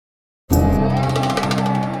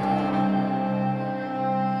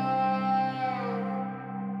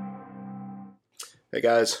Hey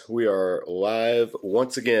guys, we are live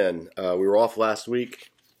once again. We were off last week.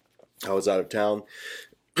 I was out of town.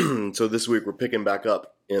 So this week we're picking back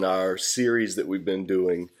up in our series that we've been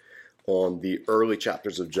doing on the early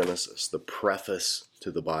chapters of Genesis, the preface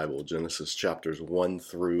to the Bible, Genesis chapters 1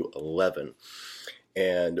 through 11.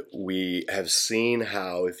 And we have seen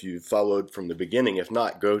how, if you followed from the beginning, if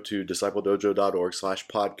not, go to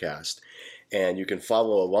discipledojo.org/podcast, and you can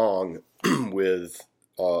follow along with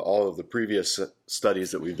all of the previous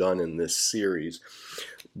studies that we've done in this series,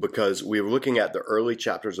 because we were looking at the early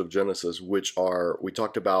chapters of Genesis, which are, we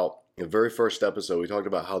talked about in the very first episode, we talked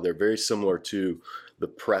about how they're very similar to the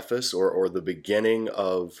preface or the beginning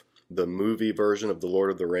of the movie version of The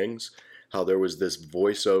Lord of the Rings, how there was this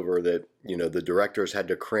voiceover that, the directors had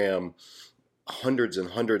to cram hundreds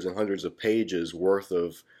and hundreds and hundreds of pages worth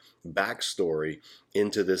of backstory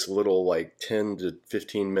into this little 10 to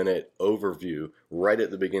 15 minute overview right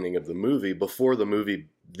at the beginning of the movie, before the movie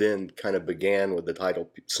then kind of began with the title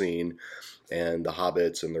scene and the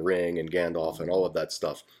hobbits and the ring and Gandalf and all of that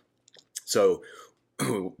stuff. So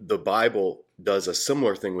the Bible does a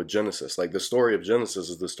similar thing with Genesis. Like, the story of Genesis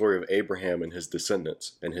is the story of Abraham and his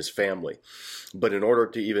descendants and his family. But in order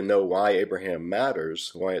to even know why Abraham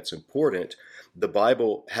matters, why it's important, the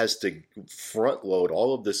Bible has to front load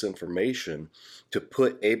all of this information to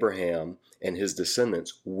put Abraham and his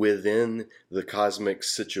descendants within the cosmic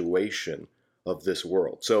situation of this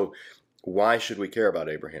world. So why should we care about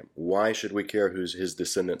Abraham? Why should we care who his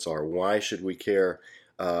descendants are? Why should we care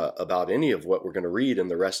about any of what we're going to read in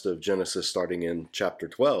the rest of Genesis, starting in chapter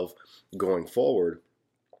 12, going forward?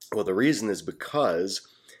 Well, the reason is because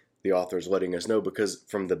the author is letting us know, because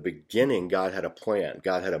from the beginning, God had a plan.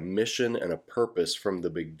 God had a mission and a purpose from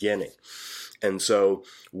the beginning. And so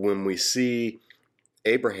when we see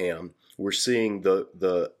Abraham, we're seeing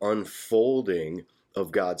the unfolding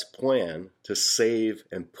of God's plan to save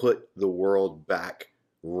and put the world back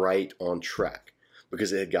right on track,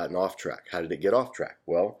 because it had gotten off track. How did it get off track?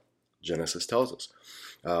 Well, Genesis tells us.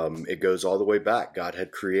 It goes all the way back. God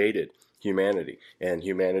had created humanity, and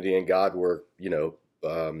humanity and God were,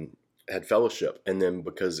 had fellowship. And then,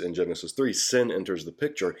 because in Genesis 3, sin enters the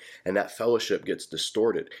picture, and that fellowship gets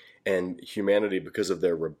distorted. And humanity, because of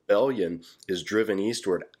their rebellion, is driven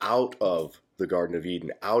eastward out of the Garden of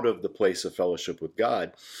Eden, out of the place of fellowship with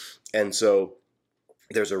God. And so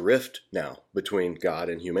there's a rift now between God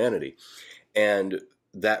and humanity. And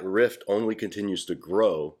that rift only continues to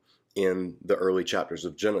grow in the early chapters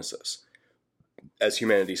of Genesis. As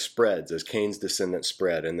humanity spreads, as Cain's descendants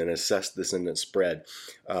spread, and then as Seth's descendants spread,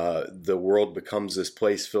 the world becomes this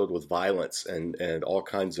place filled with violence and all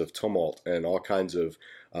kinds of tumult and all kinds of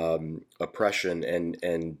oppression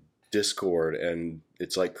and discord. And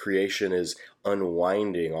it's like creation is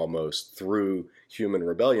unwinding almost through human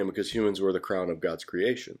rebellion, because humans were the crown of God's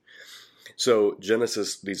creation. So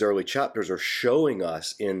Genesis, these early chapters are showing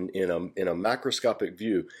us in a macroscopic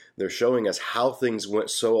view, they're showing us how things went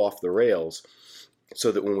so off the rails, so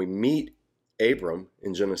that when we meet Abram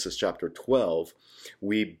in Genesis chapter 12,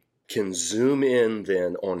 we can zoom in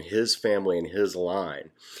then on his family and his line.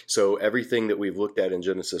 So everything that we've looked at in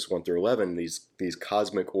Genesis 1 through 11, these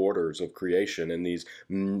cosmic orders of creation and these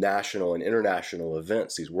national and international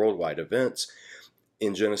events, these worldwide events,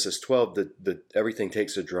 in Genesis 12, everything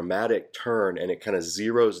takes a dramatic turn, and it kind of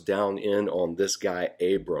zeroes down in on this guy,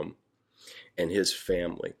 Abram, and his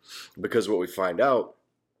family. Because what we find out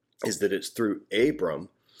is that it's through Abram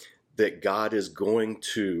that God is going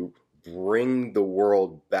to bring the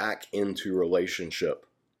world back into relationship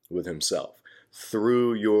with himself.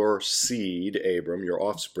 Through your seed, Abram, your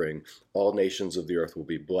offspring, all nations of the earth will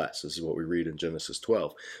be blessed. This is what we read in Genesis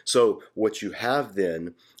 12. So what you have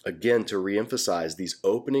then, again, to reemphasize, these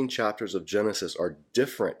opening chapters of Genesis are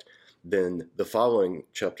different than the following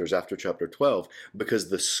chapters after chapter 12, because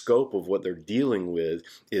the scope of what they're dealing with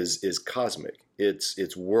is cosmic.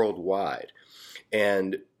 It's worldwide.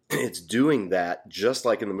 And it's doing that just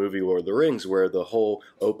like in the movie Lord of the Rings, where the whole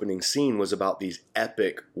opening scene was about these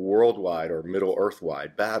epic worldwide or Middle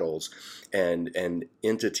Earth-wide battles and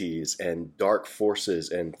entities and dark forces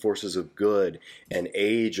and forces of good and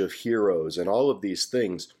age of heroes and all of these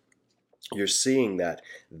things. You're seeing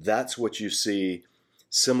that's what you see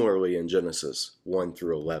similarly in Genesis 1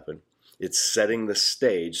 through 11. It's setting the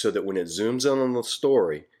stage so that when it zooms in on the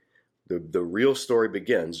story, the real story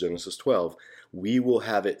begins, Genesis 12, we will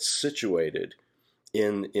have it situated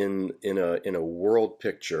in a world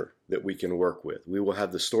picture that we can work with. We will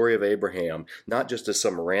have the story of Abraham, not just as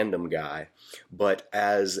some random guy, but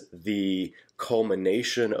as the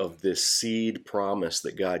culmination of this seed promise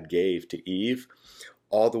that God gave to Eve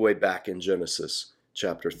all the way back in Genesis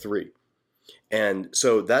chapter 3. And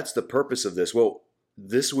so that's the purpose of this. Well,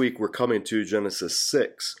 this week we're coming to Genesis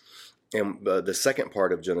 6, and the second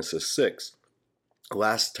part of Genesis 6.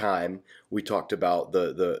 Last time we talked about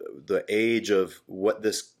the age of what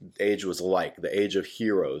this age was like, the age of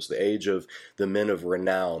heroes, the age of the men of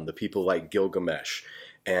renown, the people like Gilgamesh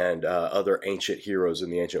and other ancient heroes in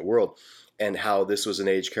the ancient world, and how this was an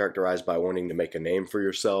age characterized by wanting to make a name for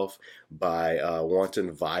yourself, by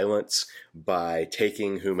wanton violence, by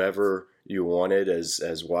taking whomever you wanted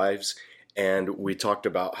as wives. And we talked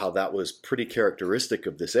about how that was pretty characteristic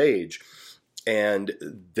of this age.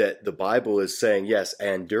 And that the Bible is saying, yes,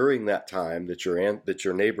 and during that time that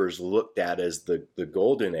your neighbors looked at as the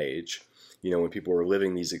golden age, when people were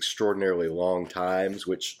living these extraordinarily long times,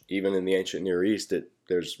 which even in the ancient Near East,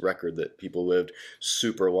 there's record that people lived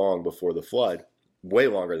super long before the flood, way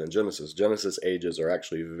longer than Genesis. Genesis ages are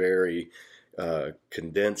actually very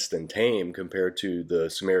condensed and tame compared to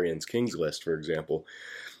the Sumerians' Kings List, for example.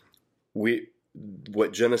 What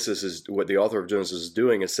the author of Genesis is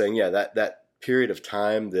doing is saying, yeah, that period of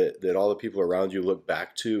time that all the people around you look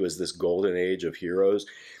back to as this golden age of heroes,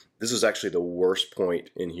 this is actually the worst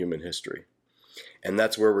point in human history. And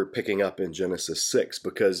that's where we're picking up in Genesis 6,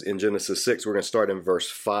 because in Genesis 6, we're going to start in verse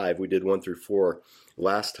 5. We did 1 through 4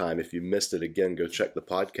 last time. If you missed it, again, go check the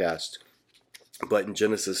podcast. But in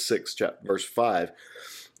Genesis 6, verse 5,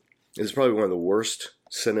 this is probably one of the worst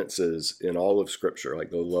sentences in all of Scripture,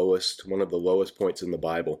 like one of the lowest points in the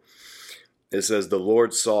Bible. It says, "The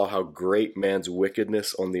Lord saw how great man's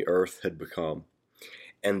wickedness on the earth had become,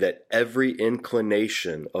 and that every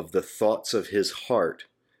inclination of the thoughts of his heart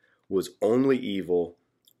was only evil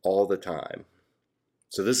all the time."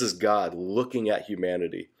 So this is God looking at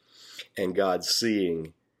humanity, and God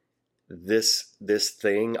seeing this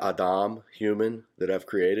thing, Adam, human, that I've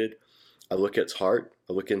created. I look at its heart,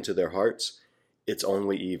 I look into their hearts, it's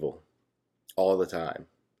only evil all the time.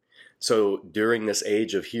 So during this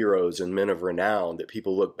age of heroes and men of renown that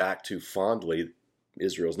people look back to fondly,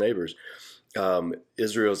 Israel's neighbors,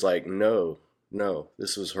 Israel's like, no,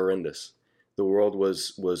 this was horrendous. The world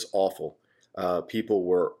was awful. People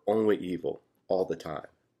were only evil all the time.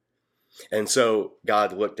 And so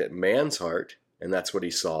God looked at man's heart, and that's what he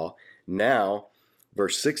saw. Now,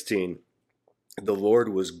 verse 16, the Lord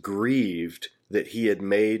was grieved that he had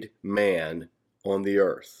made man on the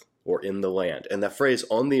earth, or in the land. And that phrase,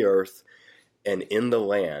 on the earth and in the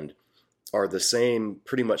land, are the same,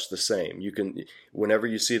 pretty much the same. Whenever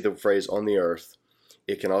you see the phrase on the earth,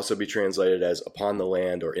 it can also be translated as upon the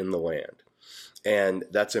land or in the land. And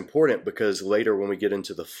that's important because later when we get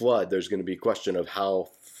into the flood, there's going to be a question of how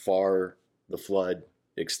far the flood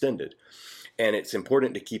extended. And it's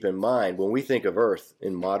important to keep in mind, when we think of earth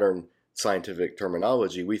in modern scientific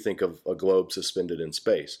terminology, we think of a globe suspended in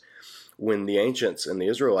space. When the ancients and the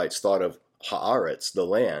Israelites thought of haaretz, the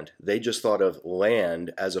land, they just thought of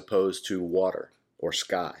land as opposed to water or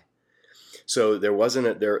sky. So there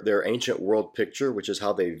wasn't their ancient world picture, which is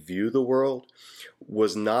how they view the world,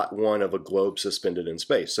 was not one of a globe suspended in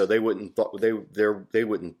space. So they wouldn't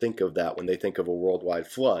think of that when they think of a worldwide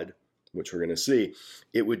flood, which we're going to see.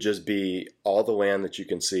 It would just be all the land that you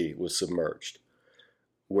can see was submerged.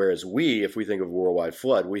 Whereas if we think of a worldwide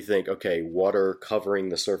flood, we think, okay, water covering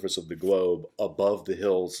the surface of the globe above the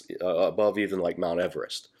hills, above even like Mount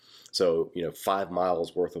Everest. So, 5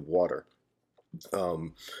 miles worth of water,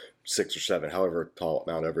 6 or 7, however tall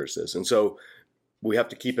Mount Everest is. And so we have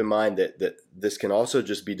to keep in mind that this can also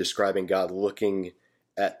just be describing God looking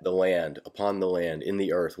at the land, upon the land, in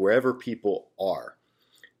the earth, wherever people are.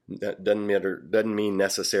 That doesn't mean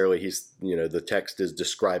necessarily the text is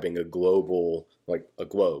describing a global, like a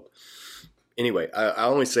globe. Anyway, I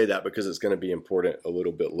only say that because it's going to be important a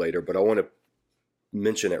little bit later, but I want to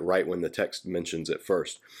mention it right when the text mentions it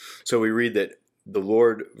first. So we read that the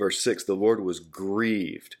Lord, verse 6, the Lord was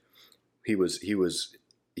grieved. He was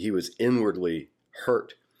inwardly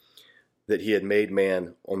hurt that he had made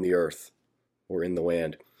man on the earth or in the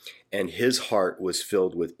land, and his heart was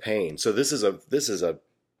filled with pain. So this is a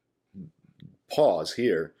pause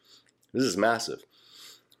here. This is massive.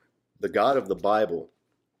 The God of the Bible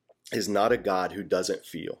is not a God who doesn't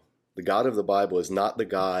feel. The God of the Bible is not the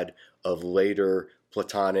God of later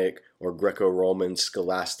Platonic or Greco-Roman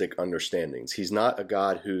scholastic understandings. He's not a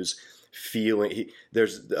God who's feeling.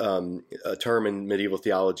 There's a term in medieval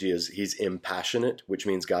theology is he's impassionate, which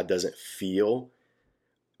means God doesn't feel,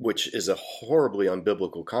 which is a horribly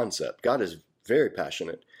unbiblical concept. God is very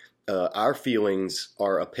passionate. Our feelings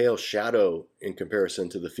are a pale shadow in comparison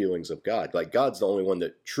to the feelings of God. Like, God's the only one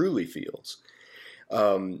that truly feels.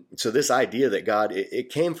 So this idea that God, it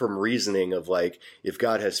came from reasoning of like, if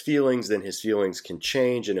God has feelings, then his feelings can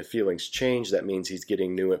change. And if feelings change, that means he's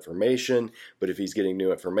getting new information. But if he's getting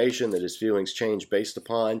new information that his feelings change based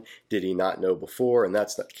upon, did he not know before? And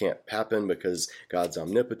that can't happen because God's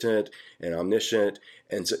omnipotent and omniscient.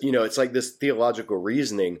 And so, it's like this theological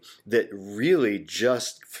reasoning that really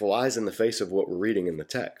just flies in the face of what we're reading in the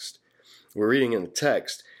text. We're reading in the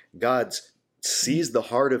text, God sees the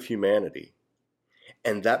heart of humanity,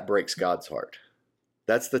 and that breaks God's heart.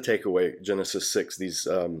 That's the takeaway. Genesis 6, these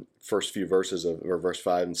first few verses or verse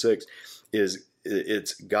 5 and 6,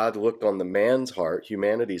 it's God looked on the man's heart,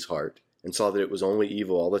 humanity's heart, and saw that it was only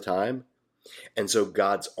evil all the time. And so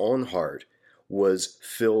God's own heart was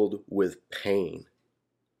filled with pain.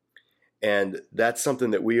 And that's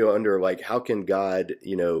something that we wonder, like, how can God,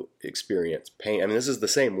 experience pain? I mean, this is the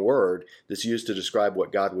same word that's used to describe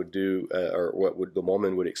what God would do, or what the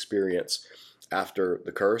woman would experience after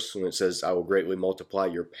the curse, when it says, I will greatly multiply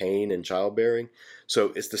your pain in childbearing.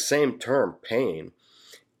 So it's the same term, pain.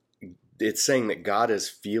 It's saying that God is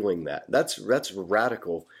feeling that. That's a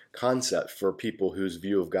radical concept for people whose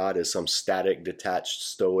view of God is some static, detached,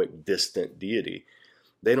 stoic, distant deity.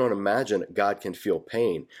 They don't imagine that God can feel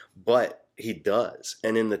pain, but he does.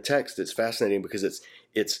 And in the text, it's fascinating because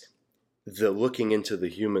it's the looking into the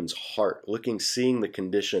human's heart, seeing the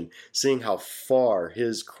condition, seeing how far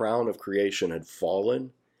his crown of creation had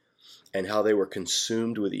fallen and how they were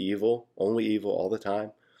consumed with evil, only evil all the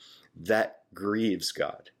time. That grieves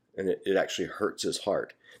God, and it actually hurts his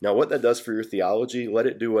heart. Now, what that does for your theology, let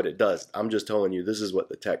it do what it does. I'm just telling you, this is what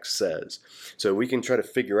the text says. So we can try to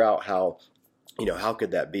figure out how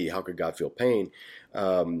could that be? How could God feel pain?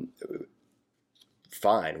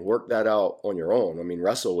 Fine, work that out on your own. I mean,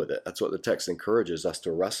 wrestle with it. That's what the text encourages us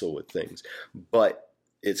to wrestle with things. But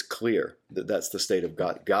it's clear that that's the state of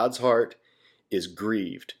God. God's heart is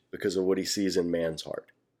grieved because of what he sees in man's heart.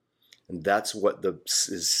 And that's what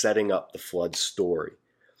is setting up the flood story.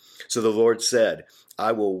 So the Lord said,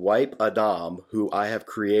 I will wipe Adam, who I have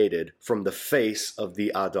created, from the face of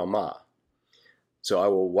the Adamah. So I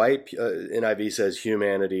will wipe, NIV says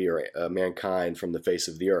humanity or mankind from the face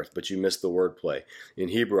of the earth, but you missed the wordplay. In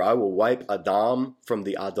Hebrew, I will wipe Adam from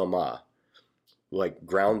the Adamah, like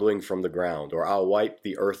groundling from the ground, or I'll wipe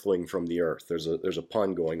the earthling from the earth. There's a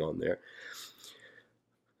pun going on there.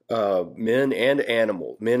 Men and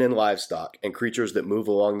animal, men and livestock, and creatures that move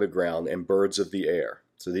along the ground, and birds of the air.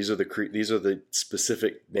 So these are the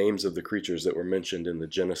specific names of the creatures that were mentioned in the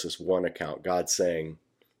Genesis 1 account. God saying,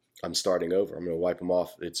 I'm starting over. I'm going to wipe them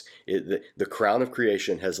off. The crown of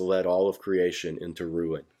creation has led all of creation into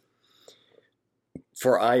ruin.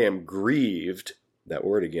 For I am grieved, that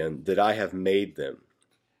word again, that I have made them.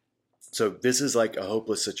 So this is like a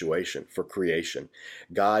hopeless situation for creation.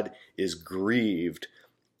 God is grieved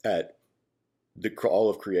at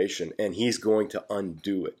all of creation, and he's going to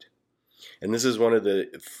undo it. And this is one of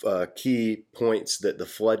the key points that the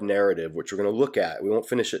flood narrative, which we're going to look at, we won't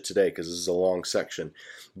finish it today because this is a long section,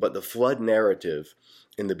 but the flood narrative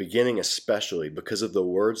in the beginning especially, because of the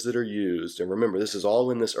words that are used, and remember this is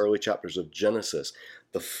all in this early chapters of Genesis,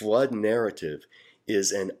 the flood narrative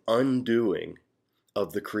is an undoing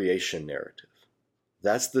of the creation narrative.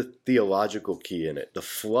 That's the theological key in it. The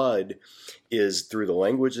flood is, through the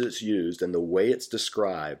language that's used and the way it's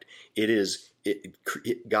described,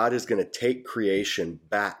 God is going to take creation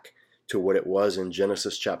back to what it was in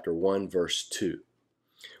Genesis chapter 1, verse 2,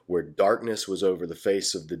 where darkness was over the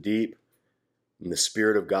face of the deep, and the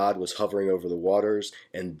Spirit of God was hovering over the waters,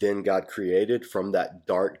 and then God created from that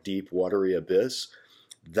dark, deep, watery abyss.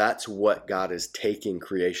 That's what God is taking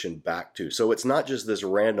creation back to. So it's not just this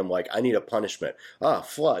random, like, I need a punishment.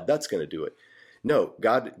 Flood, that's going to do it. No,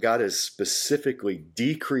 God is specifically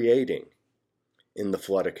decreating in the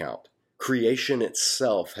flood account. Creation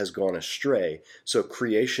itself has gone astray, so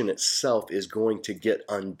creation itself is going to get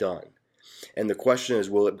undone. And the question is,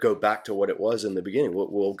 will it go back to what it was in the beginning?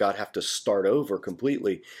 Will God have to start over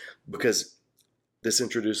completely? Because this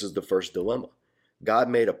introduces the first dilemma. God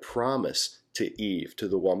made a promise to Eve, to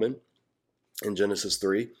the woman, in Genesis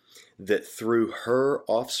 3, that through her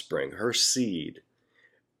offspring, her seed,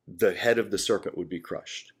 the head of the serpent would be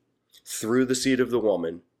crushed. Through the seed of the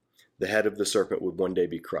woman, the head of the serpent would one day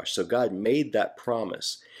be crushed. So God made that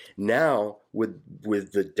promise. Now,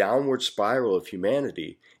 with the downward spiral of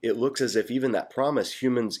humanity, it looks as if even that promise,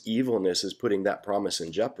 humans' evilness, is putting that promise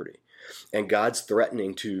in jeopardy. And God's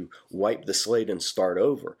threatening to wipe the slate and start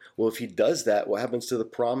over. Well, if he does that, what happens to the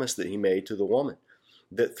promise that he made to the woman?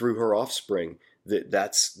 That through her offspring,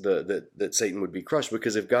 that Satan would be crushed.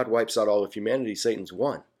 Because if God wipes out all of humanity, Satan's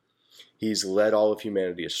won. He's led all of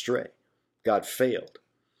humanity astray. God failed.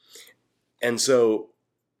 And so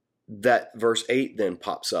that verse 8 then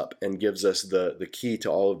pops up and gives us the key to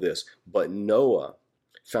all of this. But Noah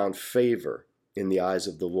found favor in the eyes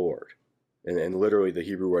of the Lord. And literally the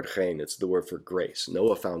Hebrew word chen, it's the word for grace.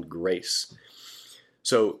 Noah found grace.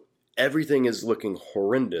 So everything is looking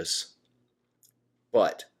horrendous,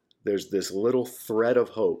 but there's this little thread of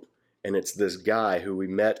hope. And it's this guy who we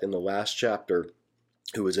met in the last chapter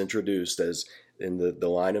who was introduced as in the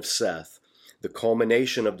line of Seth. The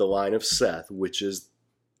culmination of the line of Seth, which is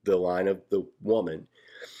the line of the woman,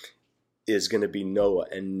 is going to be Noah.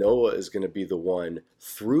 And Noah is going to be the one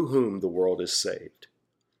through whom the world is saved,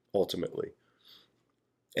 ultimately.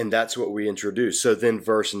 And that's what we introduce. So then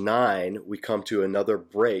verse 9, we come to another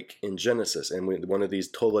break in Genesis. And one of these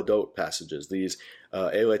Toledot passages, these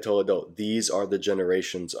Ele Toledot, these are the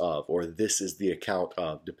generations of, or this is the account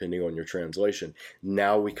of, depending on your translation.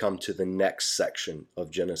 Now we come to the next section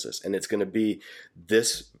of Genesis. And it's going to be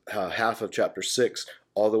this half of chapter 6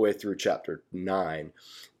 all the way through chapter 9.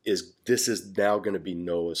 This is now going to be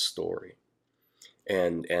Noah's story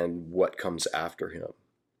and what comes after him.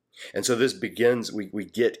 And so this begins, we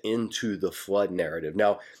get into the flood narrative.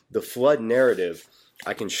 Now, the flood narrative,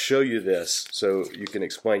 I can show you this so you can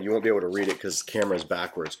explain. You won't be able to read it because the camera's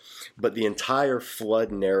backwards. But the entire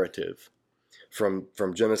flood narrative from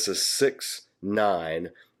Genesis 6, 9,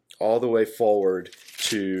 all the way forward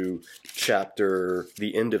to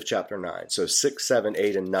the end of chapter 9. So 6, 7,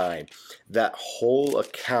 8, and 9. That whole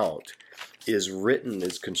account is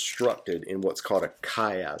constructed in what's called a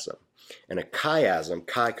chiasm. And a chiasm,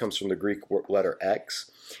 chi comes from the Greek letter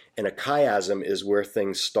X, and a chiasm is where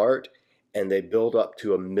things start and they build up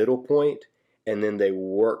to a middle point, and then they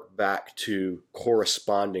work back to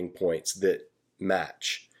corresponding points that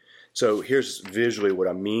match. So here's visually what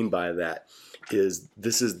I mean by that is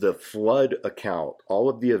this is the flood account, all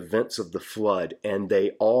of the events of the flood, and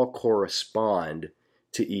they all correspond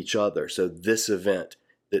to each other. So this event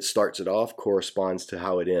that starts it off corresponds to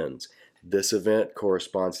how it ends. This event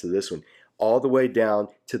corresponds to this one, all the way down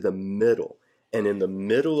to the middle. And in the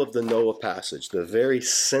middle of the Noah passage, the very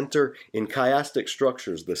center, in chiastic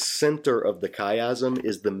structures, the center of the chiasm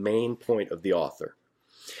is the main point of the author.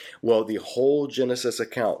 Well, the whole Genesis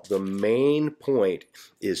account, the main point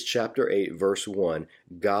is chapter 8, verse 1.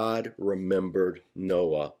 God remembered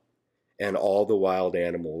Noah and all the wild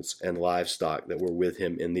animals and livestock that were with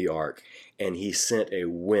him in the ark. And he sent a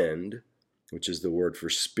wind, which is the word for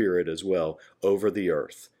spirit as well, over the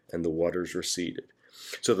earth, and the waters receded.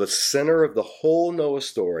 So the center of the whole Noah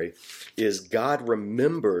story is God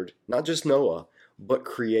remembered not just Noah, but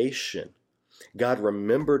creation. God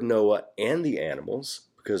remembered Noah and the animals,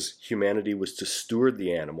 because humanity was to steward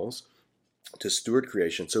the animals, to steward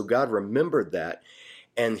creation. So God remembered that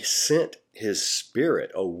and sent his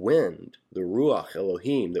spirit, a wind, the Ruach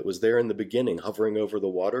Elohim that was there in the beginning, hovering over the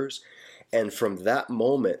waters. And from that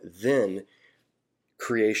moment, then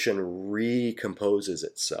creation recomposes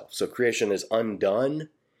itself. So creation is undone,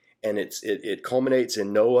 and it culminates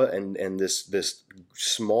in Noah and this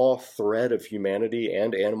small thread of humanity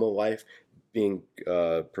and animal life being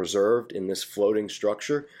preserved in this floating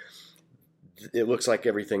structure. It looks like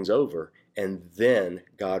everything's over. And then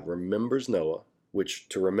God remembers Noah, which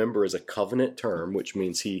to remember is a covenant term, which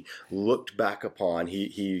means he looked back upon,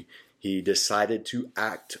 he decided to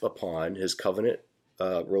act upon his covenant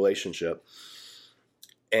relationship.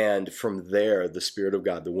 And from there, the Spirit of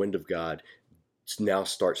God, the wind of God, now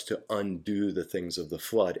starts to undo the things of the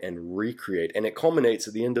flood and recreate. And it culminates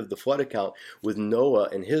at the end of the flood account with Noah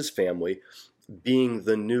and his family being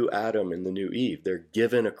the new Adam and the new Eve. They're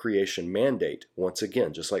given a creation mandate, once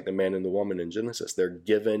again, just like the man and the woman in Genesis. They're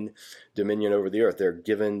given dominion over the earth.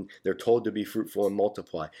 They're told to be fruitful and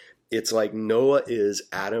multiply. It's like Noah is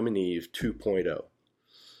Adam and Eve 2.0.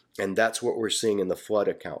 And that's what we're seeing in the flood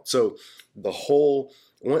account. So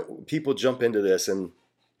people jump into this and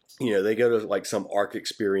they go to like some Ark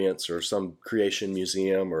experience or some creation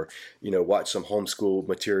museum or, watch some homeschool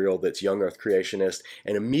material that's young earth creationist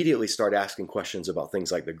and immediately start asking questions about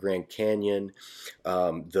things like the Grand Canyon,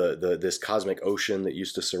 this cosmic ocean that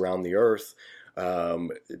used to surround the earth,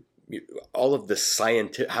 all of the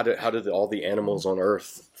scientific, how did all the animals on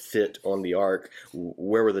earth fit on the ark?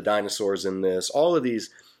 Where were the dinosaurs in this? All of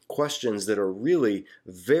these questions that are really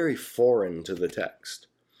very foreign to the text.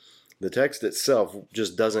 The text itself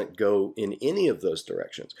just doesn't go in any of those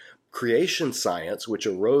directions. Creation science, which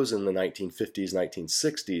arose in the 1950s,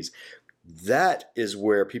 1960s, that is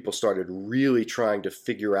where people started really trying to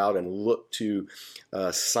figure out and look to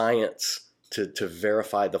science to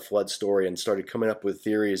verify the flood story and started coming up with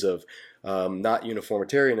theories of not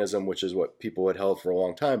uniformitarianism, which is what people had held for a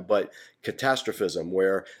long time, but catastrophism,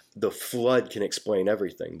 where the flood can explain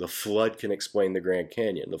everything. The flood can explain the Grand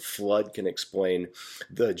Canyon. The flood can explain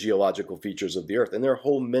the geological features of the earth. And there are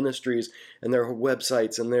whole ministries and there are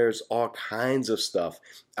websites and there's all kinds of stuff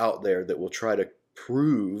out there that will try to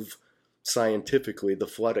prove scientifically the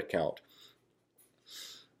flood account.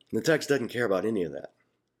 And the text doesn't care about any of that.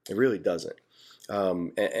 It really doesn't.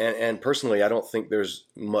 And personally, I don't think there's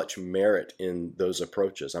much merit in those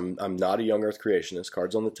approaches. I'm not a young earth creationist,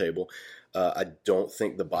 cards on the table. I don't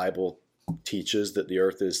think the Bible teaches that the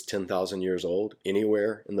earth is 10,000 years old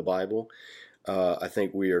anywhere in the Bible. I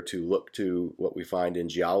think we are to look to what we find in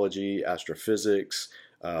geology, astrophysics,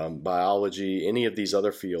 biology, any of these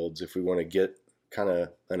other fields if we want to get kind of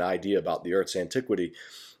an idea about the earth's antiquity.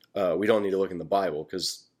 We don't need to look in the Bible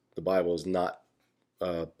because the Bible is not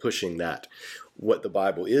pushing that. What the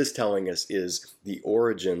Bible is telling us is the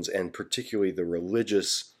origins, and particularly the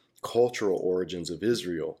religious, cultural origins of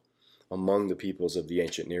Israel among the peoples of the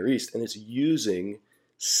ancient Near East. And it's using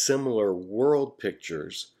similar world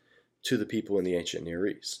pictures to the people in the ancient Near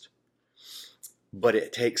East. But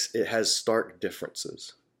it has stark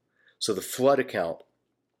differences. So the flood account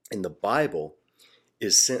in the Bible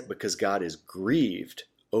is sent because God is grieved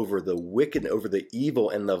over the wicked, over the evil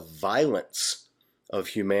and the violence of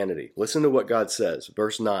humanity. Listen to what God says,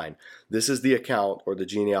 verse 9. This is the account or the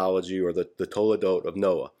genealogy or the Toledot of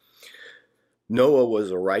Noah. Noah was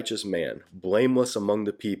a righteous man, blameless among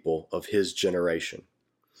the people of his generation,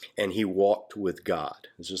 and he walked with God.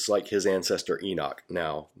 It's just like his ancestor Enoch.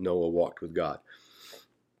 Now, Noah walked with God.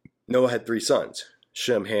 Noah had 3 sons,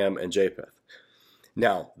 Shem, Ham, and Japheth.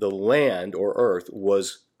 Now, the land or earth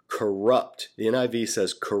was corrupt. The NIV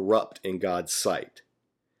says corrupt in God's sight.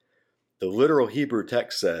 The literal Hebrew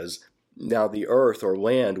text says, now the earth or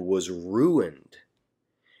land was ruined.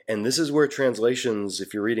 And this is where translations,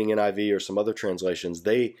 if you're reading NIV or some other translations,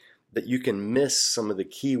 that you can miss some of the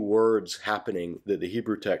key words happening that the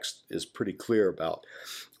Hebrew text is pretty clear about.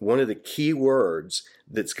 One of the key words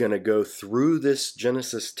that's going to go through this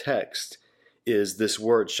Genesis text is this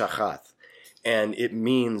word shachath, and it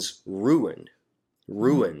means ruined.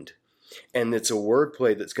 And it's a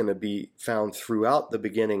wordplay that's going to be found throughout the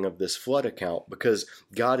beginning of this flood account because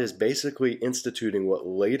God is basically instituting what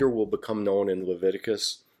later will become known in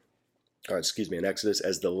in Exodus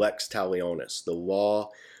as the lex talionis, the law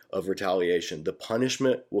of retaliation. The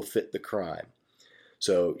punishment will fit the crime.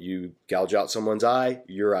 So you gouge out someone's eye,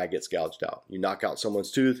 your eye gets gouged out. You knock out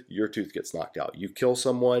someone's tooth, your tooth gets knocked out. You kill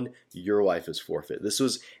someone, your life is forfeit. This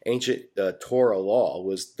was ancient Torah law,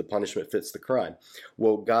 was the punishment fits the crime.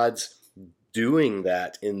 Well, God's doing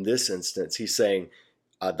that in this instance. He's saying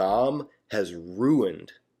Adam has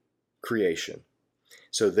ruined creation.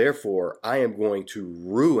 So therefore, I am going to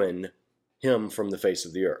ruin him from the face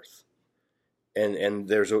of the earth. And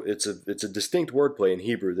it's a distinct wordplay in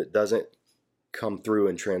Hebrew that doesn't come through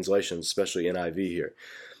in translations, especially NIV here.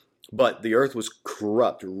 But the earth was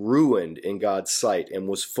corrupt, ruined in God's sight, and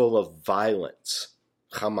was full of violence.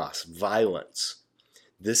 Hamas, violence.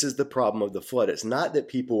 This is the problem of the flood. It's not that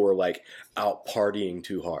people were like out partying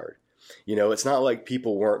too hard. You know, it's not like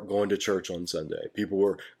people weren't going to church on Sunday. People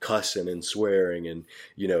were cussing and swearing and,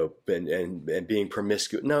 you know, and being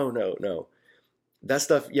promiscuous. No. That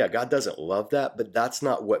stuff, yeah, God doesn't love that, but that's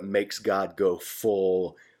not what makes God go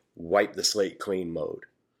full wipe the slate clean mode.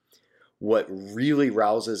 What really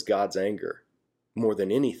rouses God's anger more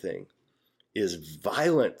than anything is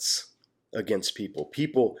violence against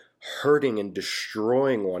people hurting and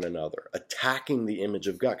destroying one another, attacking the image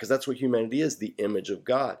of God, because that's what humanity is, the image of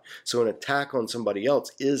God. So an attack on somebody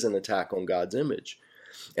else is an attack on God's image.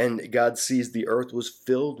 And God sees the earth was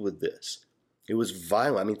filled with this. It was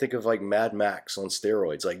violent. I mean, think of like Mad Max on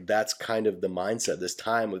steroids. Like that's kind of the mindset, this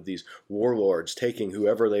time of these warlords taking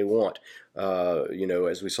whoever they want,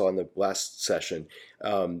 as we saw in the last session,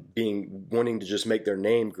 wanting to just make their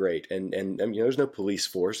name great. And there's no police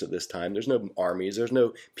force at this time. There's no armies. There's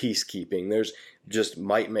no peacekeeping. There's just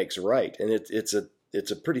might makes right. And it's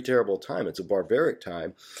a pretty terrible time. It's a barbaric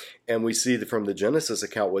time. And we see that from the Genesis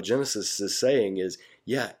account, what Genesis is saying is,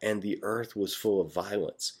 yeah, and the earth was full of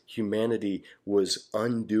violence. Humanity was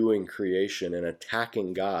undoing creation and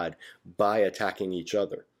attacking God by attacking each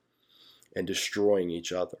other and destroying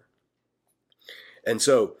each other. And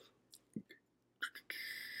so,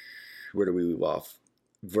 where do we leave off?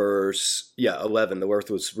 Verse 11, the earth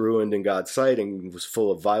was ruined in God's sight and was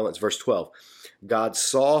full of violence. Verse 12, God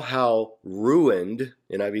saw how ruined,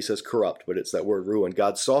 NIV says corrupt, but it's that word ruined.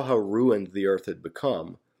 God saw how ruined the earth had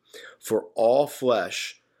become, for all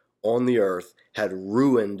flesh on the earth had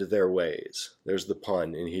ruined their ways. There's the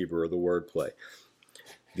pun in Hebrew, or the wordplay.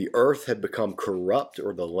 The earth had become corrupt,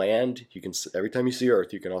 or the land, you can, every time you see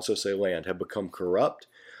earth, you can also say land, had become corrupt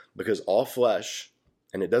because all flesh,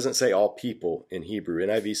 and it doesn't say all people in Hebrew.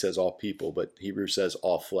 NIV says all people, but Hebrew says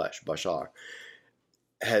all flesh, bashar,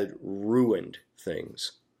 had ruined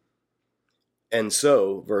things. And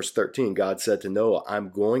so, verse 13, God said to Noah, I'm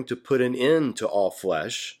going to put an end to all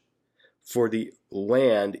flesh, for the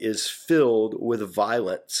land is filled with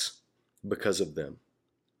violence because of them,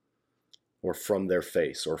 or from their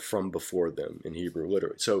face, or from before them in Hebrew,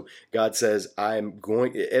 literally. So God says,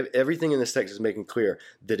 everything in this text is making clear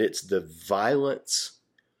that it's the violence,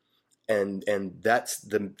 and that's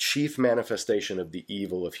the chief manifestation of the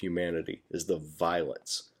evil of humanity, is the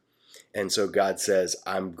violence. And so God says,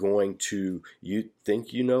 you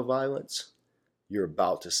think you know violence? You're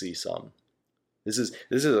about to see some. This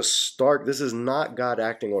is not God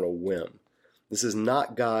acting on a whim. This is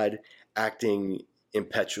not God acting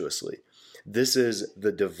impetuously. This is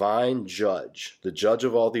the divine judge, the judge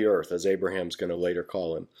of all the earth, as Abraham's going to later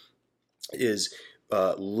call him, is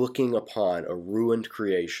looking upon a ruined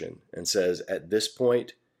creation and says, at this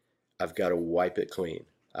point, I've got to wipe it clean.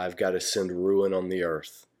 I've got to send ruin on the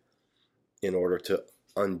earth in order to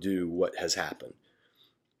undo what has happened.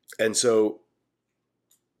 And so,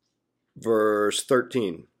 verse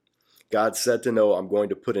 13, God said to Noah, I'm going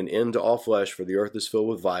to put an end to all flesh, for the earth is filled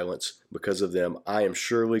with violence because of them. I am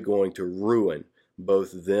surely going to ruin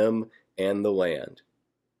both them and the land,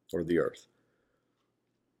 or the earth.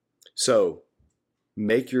 So,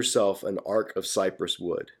 make yourself an ark of cypress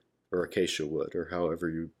wood, or acacia wood, or however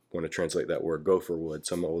you want to translate that word, gopher wood,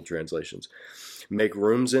 some old translations. Make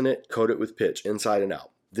rooms in it, coat it with pitch, inside and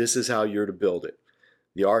out. This is how you're to build it.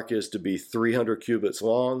 The ark is to be 300 cubits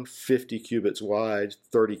long, 50 cubits wide,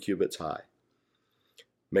 30 cubits high.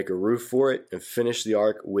 Make a roof for it and finish the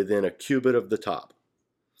ark within a cubit of the top.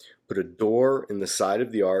 Put a door in the side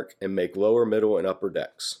of the ark and make lower, middle, and upper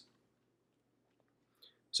decks.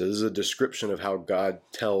 So this is a description of how God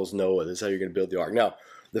tells Noah, this is how you're going to build the ark. Now,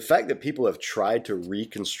 the fact that people have tried to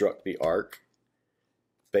reconstruct the ark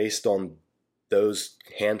based on those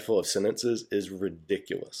handful of sentences is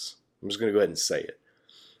ridiculous. I'm just going to go ahead and say it.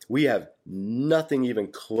 We have nothing even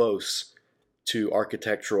close to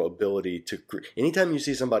architectural ability to anytime you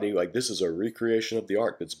see somebody like, this is a recreation of the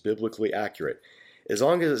ark that's biblically accurate, as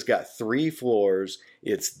long as it's got 3 floors,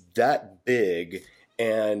 it's that big,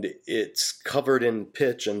 and it's covered in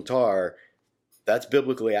pitch and tar, that's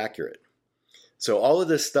biblically accurate. So all of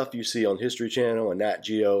this stuff you see on History Channel and Nat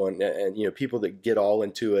Geo and you know, people that get all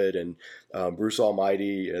into it, and Bruce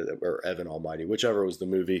Almighty or Evan Almighty, whichever was the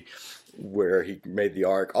movie where he made the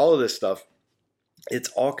ark, all of this stuff, it's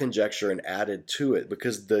all conjecture and added to it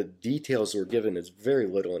because the details we're given is very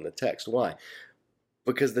little in the text. Why?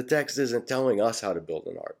 Because the text isn't telling us how to build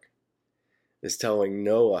an ark. It's telling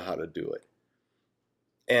Noah how to do it.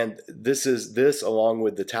 And this along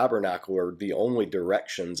with the tabernacle are the only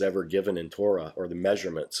directions ever given in Torah, or the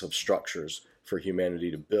measurements of structures for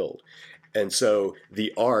humanity to build. And so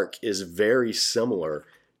the ark is very similar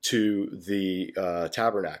to the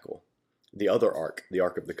tabernacle, the other ark, the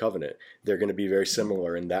Ark of the Covenant. They're going to be very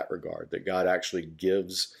similar in that regard, that God actually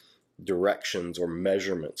gives directions or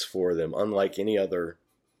measurements for them, unlike any other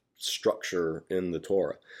structure in the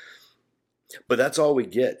Torah. But that's all we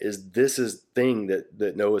get, is this is the thing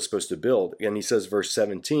that Noah is supposed to build. And he says, verse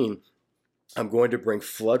 17, I'm going to bring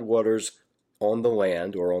floodwaters on the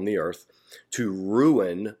land, or on the earth, to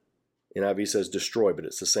ruin, NIV says destroy, but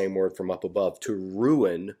it's the same word from up above, to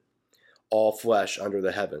ruin all flesh under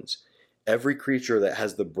the heavens. Every creature that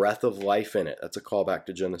has the breath of life in it. That's a callback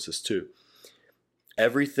to Genesis 2.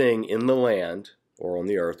 Everything in the land, or on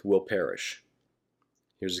the earth, will perish.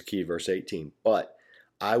 Here's the key, verse 18. But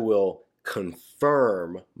I will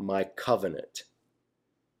confirm my covenant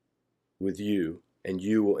with you, and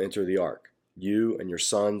you will enter the ark, you and your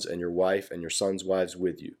sons and your wife and your sons' wives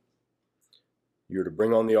with you. You're to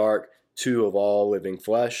bring on the ark 2 of all living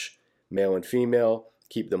flesh, male and female,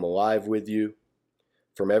 keep them alive with you.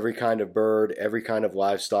 From every kind of bird, every kind of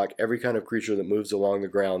livestock, every kind of creature that moves along the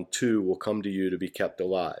ground, 2 will come to you to be kept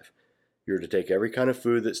alive. You're to take every kind of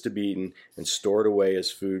food that's to be eaten and store it away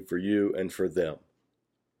as food for you and for them.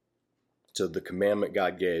 So the commandment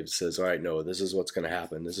God gave says, all right, Noah, this is what's going to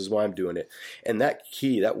happen. This is why I'm doing it. And that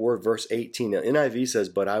key, that word, verse 18, NIV says,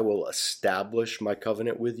 but I will establish my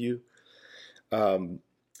covenant with you.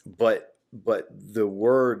 But the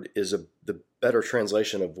word is the better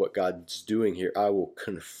translation of what God's doing here. I will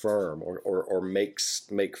confirm or make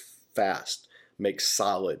fast, make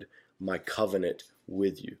solid my covenant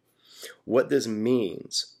with you. What this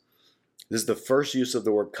means This is the first use of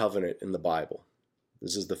the word covenant in the Bible.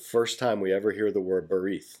 This is the first time we ever hear the word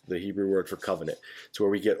berith, the Hebrew word for covenant. It's where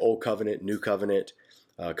we get Old Covenant, New Covenant,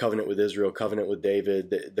 covenant with Israel, covenant with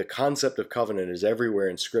David. The concept of covenant is everywhere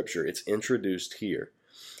in Scripture. It's introduced here.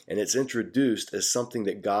 And it's introduced as something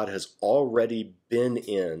that God has already been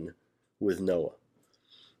in with Noah.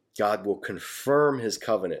 God will confirm his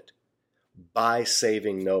covenant by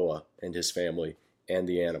saving Noah and his family and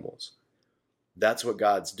the animals. That's what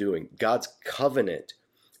God's doing. God's covenant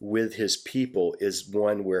with his people is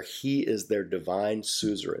one where he is their divine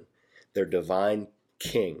suzerain, their divine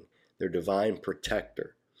king, their divine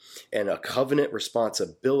protector. And a covenant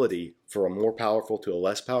responsibility for a more powerful to a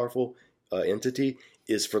less powerful entity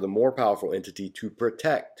is for the more powerful entity to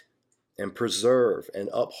protect and preserve and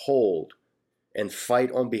uphold and fight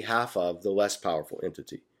on behalf of the less powerful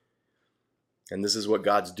entity. And this is what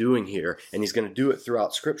God's doing here, and he's going to do it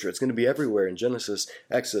throughout Scripture. It's going to be everywhere in Genesis,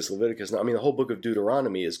 Exodus, Leviticus. I mean, the whole book of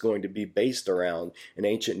Deuteronomy is going to be based around an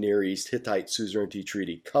ancient Near East Hittite suzerainty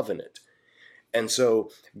treaty covenant. And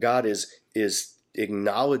so God is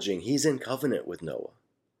acknowledging he's in covenant with Noah.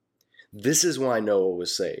 This is why Noah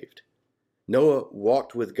was saved. Noah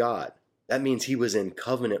walked with God. That means he was in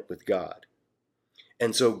covenant with God.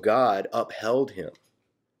 And so God upheld him.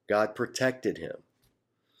 God protected him.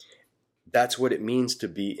 That's what it means to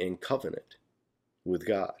be in covenant with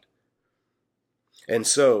God. And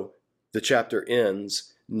so the chapter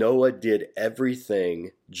ends, Noah did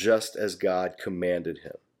everything just as God commanded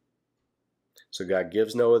him. So God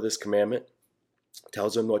gives Noah this commandment,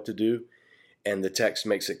 tells him what to do, and the text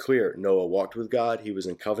makes it clear. Noah walked with God. He was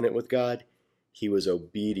in covenant with God. He was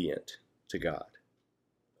obedient to God.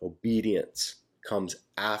 Obedience comes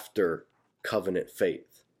after covenant faith.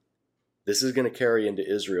 This is going to carry into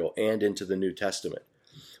Israel and into the New Testament.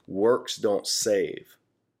 Works don't save.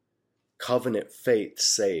 Covenant faith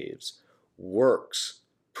saves. Works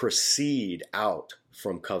proceed out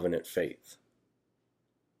from covenant faith.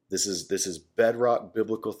 This is bedrock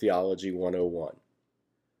biblical theology 101.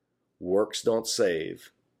 Works don't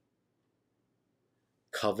save.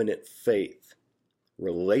 Covenant faith,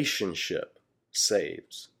 relationship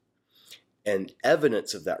saves. And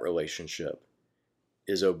evidence of that relationship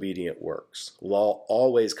is obedient works. Law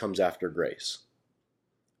always comes after grace.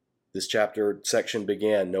 This chapter section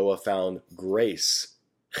began, Noah found grace,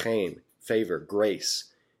 chen, favor, grace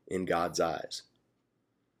in God's eyes.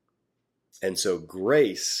 And so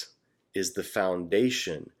grace is the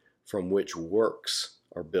foundation from which works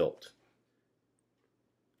are built.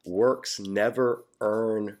 Works never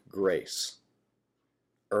earn grace.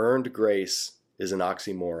 Earned grace is an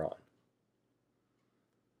oxymoron.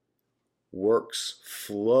 Works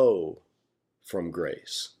flow from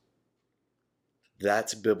grace.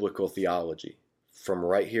 That's biblical theology from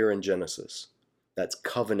right here in Genesis. That's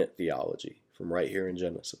covenant theology from right here in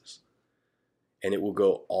Genesis. And it will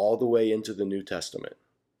go all the way into the New Testament.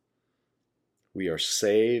 We are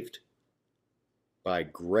saved by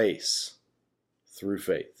grace through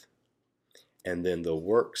faith. And then the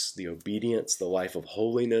works, the obedience, the life of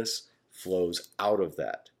holiness flows out of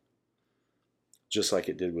that, just like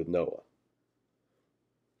it did with Noah.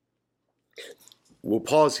 We'll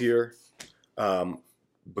pause here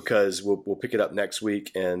because we'll pick it up next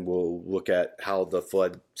week and we'll look at how the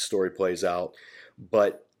flood story plays out.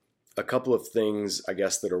 But a couple of things, I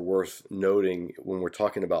guess, that are worth noting when we're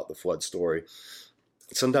talking about the flood story.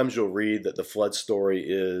 Sometimes you'll read that the flood story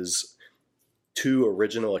is two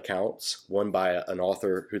original accounts, one by an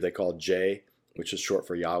author who they call J, which is short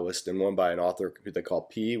for Yahwist, and one by an author who they call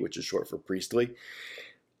P, which is short for priestly.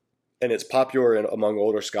 And it's popular among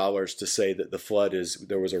older scholars to say that the flood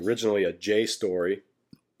there was originally a J story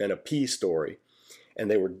and a P story, and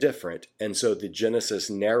they were different. And so the Genesis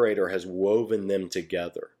narrator has woven them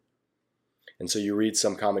together. And so you read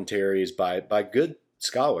some commentaries by good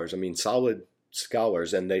scholars, solid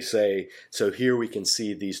scholars, and they say, so here we can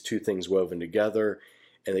see these two things woven together,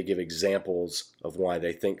 and they give examples of why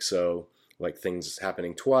they think so, like things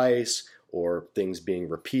happening twice or things being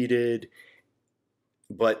repeated.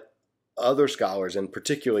 But other scholars, and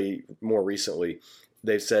particularly more recently,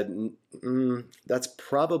 they've said, that's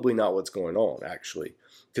probably not what's going on, actually,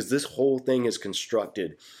 because this whole thing is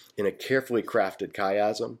constructed in a carefully crafted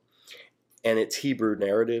chiasm, and it's Hebrew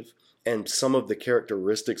narrative, and some of the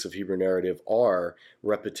characteristics of Hebrew narrative are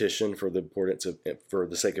repetition for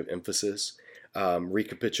the sake of emphasis,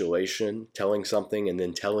 recapitulation, telling something and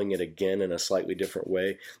then telling it again in a slightly different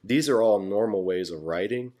way. These are all normal ways of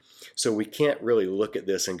writing. So we can't really look at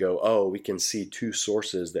this and go, oh, we can see two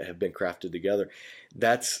sources that have been crafted together.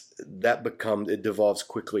 It devolves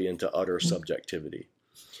quickly into utter subjectivity.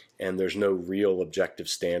 And there's no real objective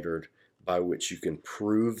standard by which you can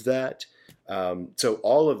prove that. So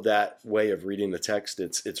all of that way of reading the text,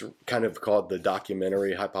 it's kind of called the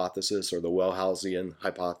documentary hypothesis or the Wellhausian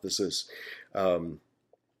hypothesis,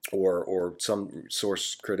 or some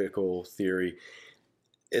source critical theory.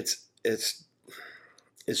 It's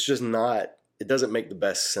just not. It doesn't make the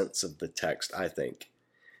best sense of the text, I think.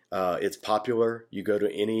 It's popular. You go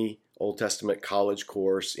to any Old Testament college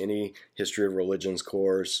course, any history of religions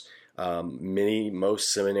course,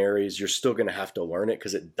 most seminaries, you're still going to have to learn it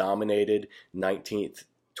because it dominated 19th,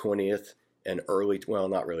 20th, and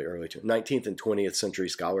not really early, 19th and 20th century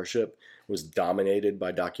scholarship was dominated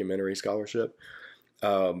by documentary scholarship.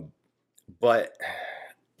 But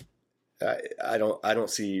I don't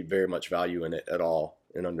see very much value in it at all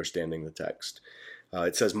in understanding the text.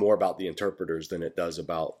 It says more about the interpreters than it does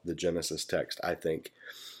about the Genesis text, I think.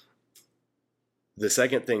 The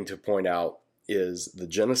second thing to point out is the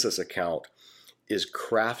Genesis account is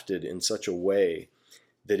crafted in such a way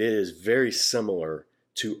that it is very similar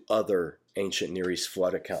to other ancient Near East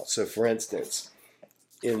flood accounts. So for instance,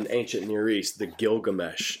 in ancient Near East, the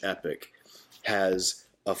Gilgamesh epic has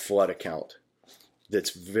a flood account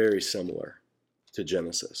that's very similar to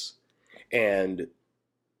Genesis. And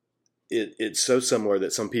it's so similar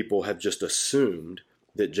that some people have just assumed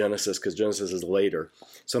that Genesis, because Genesis is later,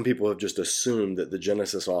 some people have just assumed that the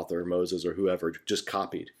Genesis author, Moses or whoever, just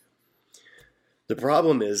copied. The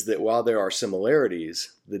problem is that while there are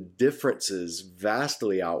similarities, the differences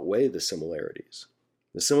vastly outweigh the similarities.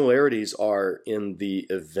 The similarities are in the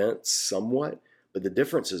events somewhat, but the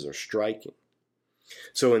differences are striking.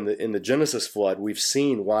 So in the Genesis flood, we've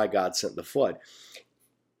seen why God sent the flood.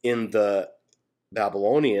 In the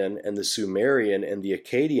Babylonian and the Sumerian and the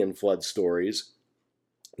Akkadian flood stories,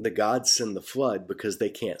 the gods send the flood because they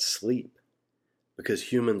can't sleep,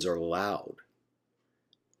 because humans are loud.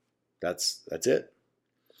 That's it.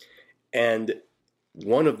 And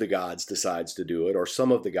one of the gods decides to do it, or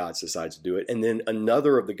some of the gods decides to do it, and then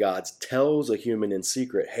another of the gods tells a human in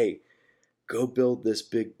secret, hey, go build this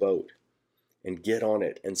big boat and get on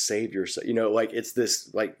it and save yourself. It's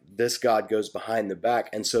this, this God goes behind the back.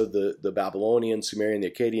 And so the Babylonian, Sumerian,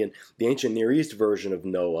 the Akkadian, the ancient Near East version of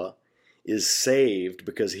Noah is saved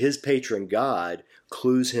because his patron God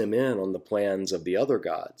clues him in on the plans of the other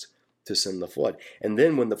gods to send the flood. And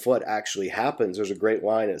then when the flood actually happens, there's a great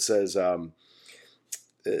line. It says,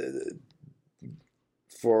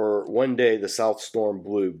 for one day the south storm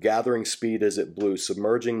blew, gathering speed as it blew,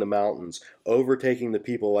 submerging the mountains, overtaking the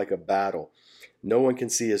people like a battle. No one can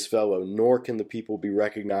see his fellow, nor can the people be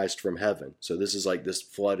recognized from heaven. So this is like this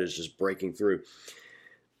flood is just breaking through.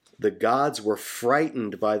 The gods were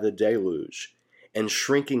frightened by the deluge, and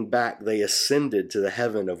shrinking back, they ascended to the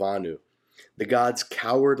heaven of Anu. The gods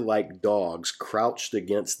cowered like dogs, crouched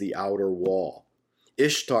against the outer wall.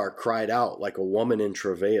 Ishtar cried out like a woman in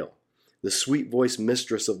travail. The sweet-voiced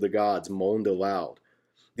mistress of the gods moaned aloud.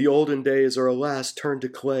 The olden days are alas turned to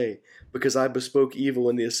clay, because I bespoke evil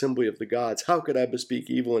in the assembly of the gods. How could I bespeak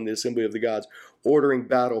evil in the assembly of the gods, ordering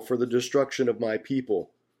battle for the destruction of my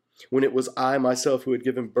people, when it was I myself who had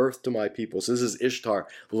given birth to my people? So this is Ishtar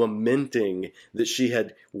lamenting that she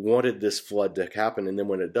had wanted this flood to happen, and then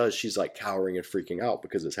when it does, she's like cowering and freaking out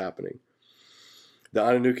because it's happening. The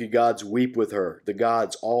Anunnaki gods weep with her. The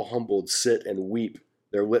gods, all humbled, sit and weep,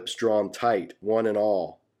 their lips drawn tight, one and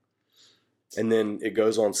all. And then it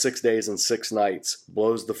goes on 6 days and 6 nights,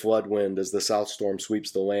 blows the flood wind as the south storm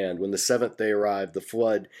sweeps the land. When the 7th day arrived, the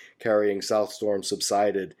flood carrying south storm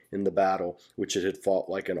subsided in the battle, which it had fought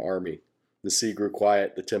like an army. The sea grew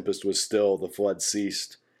quiet, the tempest was still, the flood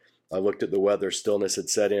ceased. I looked at the weather, stillness had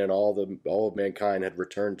set in, all of mankind had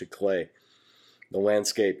returned to clay. The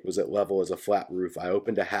landscape was at level as a flat roof. I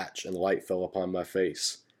opened a hatch, and light fell upon my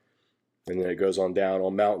face. And then it goes on down.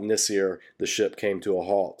 On Mount Nisir, the ship came to a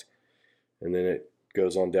halt. And then it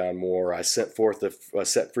goes on down more. I set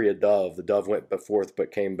free a dove. The dove went forth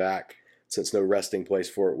but came back. Since no resting place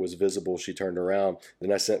for it was visible, she turned around.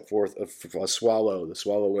 Then I sent forth a swallow. The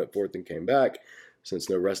swallow went forth and came back. Since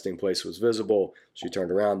no resting place was visible, she turned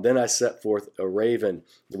around. Then I set forth a raven.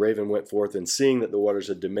 The raven went forth, and seeing that the waters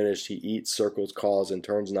had diminished, he eats, circles, caws, and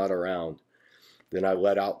turns not around. Then I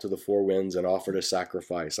led out to the 4 winds and offered a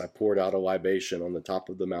sacrifice. I poured out a libation on the top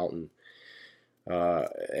of the mountain.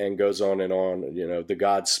 And goes on and on. The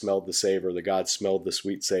gods smelled the savor. The gods smelled the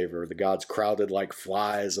sweet savor. The gods crowded like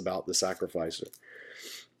flies about the sacrificer.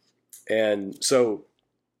 And so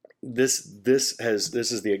this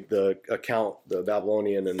is the account, the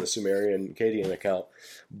Babylonian and the Sumerian Akkadian account.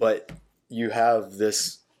 But you have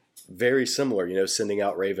this very similar, sending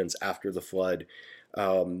out ravens after the flood,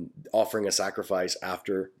 offering a sacrifice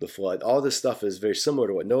after the flood. All this stuff is very similar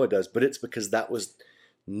to what Noah does, but it's because that was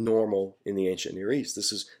normal in the ancient Near East.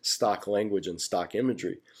 This is stock language and stock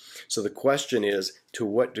imagery. So the question is, to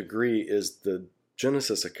what degree is the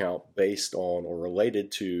Genesis account based on or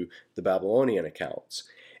related to the Babylonian accounts?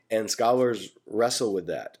 And scholars wrestle with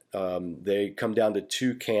that. They come down to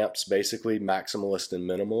two camps, basically maximalists and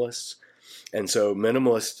minimalists. And so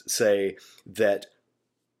minimalists say that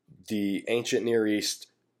the ancient Near East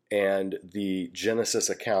and the Genesis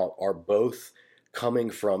account are both coming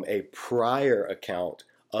from a prior account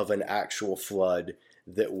of an actual flood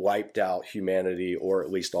that wiped out humanity, or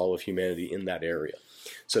at least all of humanity in that area.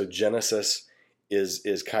 So Genesis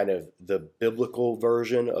is kind of the biblical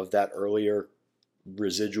version of that earlier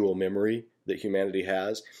residual memory that humanity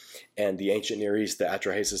has. And the ancient Near East, the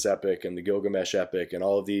Atrahasis epic and the Gilgamesh epic and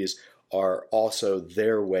all of these are also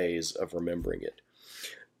their ways of remembering it.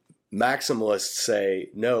 Maximalists say,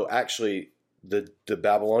 no, actually, the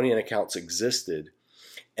Babylonian accounts existed,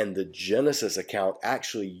 and the Genesis account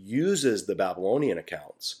actually uses the Babylonian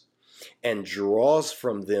accounts and draws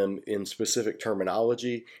from them in specific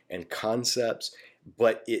terminology and concepts,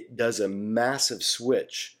 but it does a massive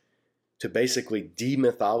switch to basically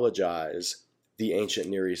demythologize the ancient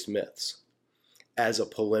Near East myths as a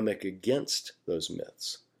polemic against those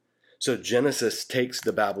myths. So Genesis takes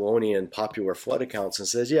the Babylonian popular flood accounts and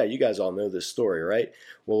says, yeah, you guys all know this story, right?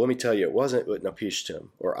 Well, let me tell you, it wasn't Utnapishtim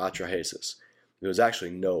or Atrahasis. It was actually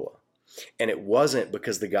Noah. And it wasn't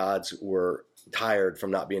because the gods were tired from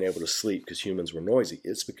not being able to sleep because humans were noisy.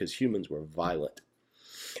 It's because humans were violent.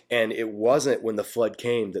 And it wasn't when the flood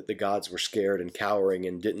came that the gods were scared and cowering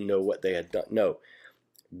and didn't know what they had done. No,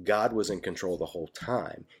 God was in control the whole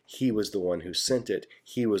time. He was the one who sent it.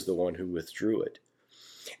 He was the one who withdrew it.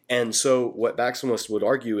 And so what maximalists would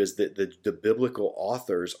argue is that the biblical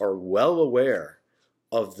authors are well aware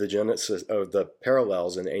of the Genesis, of the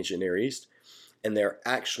parallels in the ancient Near East, and they're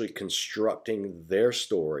actually constructing their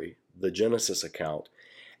story, the Genesis account,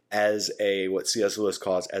 as what C.S. Lewis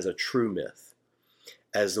calls as a true myth,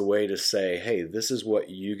 as the way to say, hey, this is what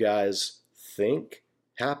you guys think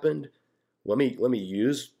happened. Let me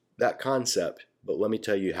use that concept, but let me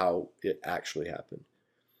tell you how it actually happened.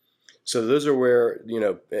 So those are where,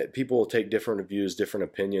 people will take different views, different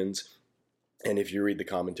opinions. And if you read the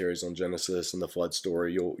commentaries on Genesis and the flood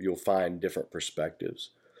story, you'll find different perspectives.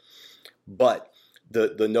 But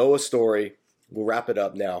the Noah story, we'll wrap it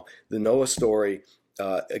up now. The Noah story,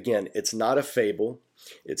 again, it's not a fable.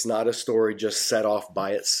 It's not a story just set off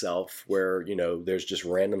by itself where, there's just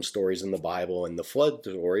random stories in the Bible. And the flood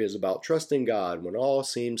story is about trusting God when all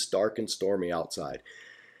seems dark and stormy outside.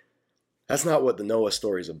 That's not what the Noah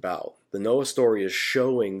story is about. The Noah story is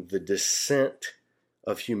showing the descent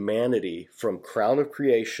of humanity from crown of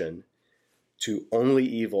creation to only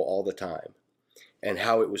evil all the time, and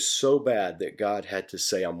how it was so bad that God had to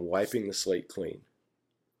say, I'm wiping the slate clean.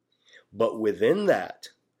 But within that,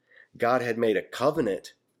 God had made a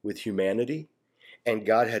covenant with humanity, and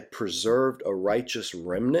God had preserved a righteous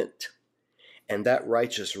remnant, and that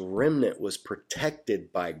righteous remnant was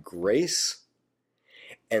protected by grace.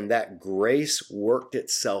 And that grace worked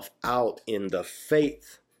itself out in the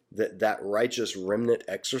faith that righteous remnant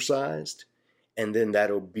exercised, and then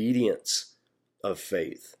that obedience of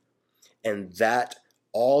faith. And that,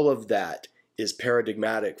 all of that is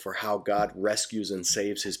paradigmatic for how God rescues and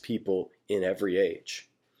saves his people in every age.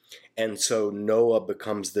 And so Noah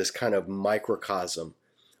becomes this kind of microcosm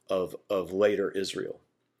of later Israel,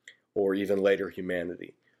 or even later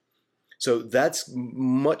humanity. So that's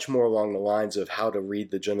much more along the lines of how to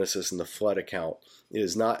read the Genesis and the flood account. It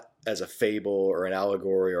is not as a fable or an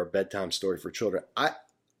allegory or a bedtime story for children. I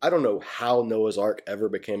don't know how Noah's Ark ever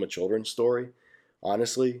became a children's story.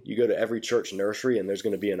 Honestly, you go to every church nursery and there's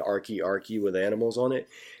going to be an arky with animals on it.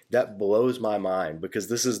 That blows my mind, because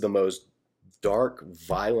this is the most dark,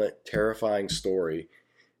 violent, terrifying story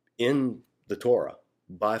in the Torah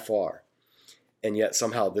by far. And yet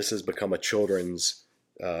somehow this has become a children's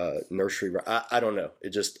nursery. I don't know.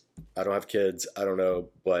 I don't have kids. I don't know,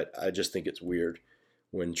 but I just think it's weird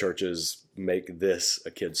when churches make this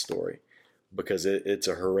a kid's story, because it's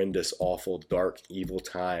a horrendous, awful, dark, evil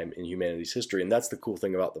time in humanity's history. And that's the cool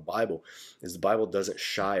thing about the Bible, is the Bible doesn't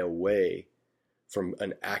shy away from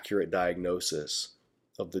an accurate diagnosis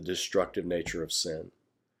of the destructive nature of sin.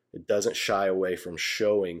 It doesn't shy away from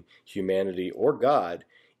showing humanity or God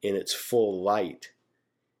in its full light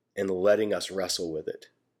and letting us wrestle with it.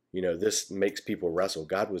 This makes people wrestle.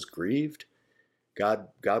 God was grieved. God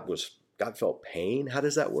felt pain. How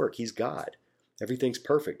does that work? He's God. Everything's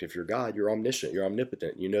perfect. If you're God, you're omniscient, you're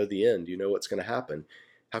omnipotent. You know the end. You know what's going to happen.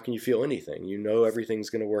 How can you feel anything? You know everything's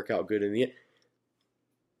going to work out good in the end.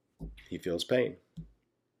 He feels pain.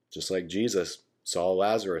 Just like Jesus saw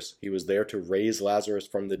Lazarus. He was there to raise Lazarus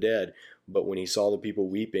from the dead. But when he saw the people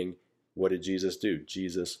weeping, what did Jesus do?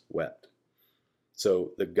 Jesus wept.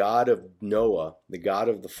 So the God of Noah, the God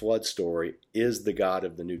of the flood story, is the God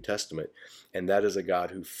of the New Testament. And that is a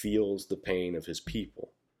God who feels the pain of his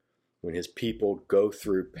people. When his people go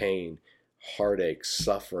through pain, heartache,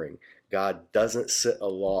 suffering, God doesn't sit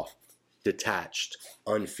aloft, detached,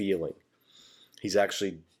 unfeeling. He's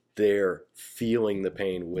actually there feeling the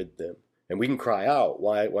pain with them. And we can cry out,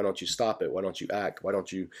 why don't you stop it? Why don't you act? Why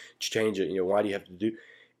don't you change it? Why do you have to do?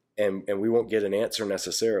 And we won't get an answer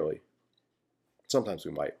necessarily. Sometimes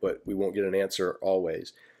we might, but we won't get an answer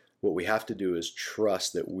always. What we have to do is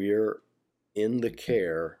trust that we're in the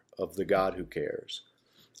care of the God who cares.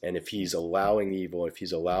 And if he's allowing evil, if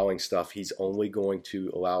he's allowing stuff, he's only going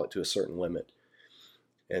to allow it to a certain limit.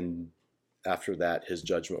 And after that, his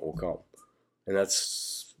judgment will come. And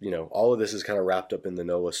that's, all of this is kind of wrapped up in the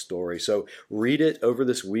Noah story. So read it over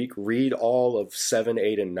this week. Read all of 7,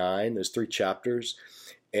 8, and 9, those 3 chapters.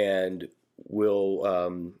 And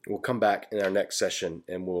we'll come back in our next session,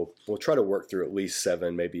 and we'll try to work through at least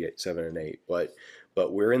 7, maybe 8, 7 and 8. But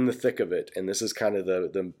we're in the thick of it. And this is kind of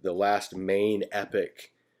the last main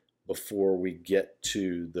epic before we get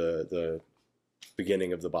to the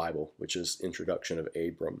beginning of the Bible, which is introduction of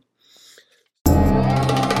Abram.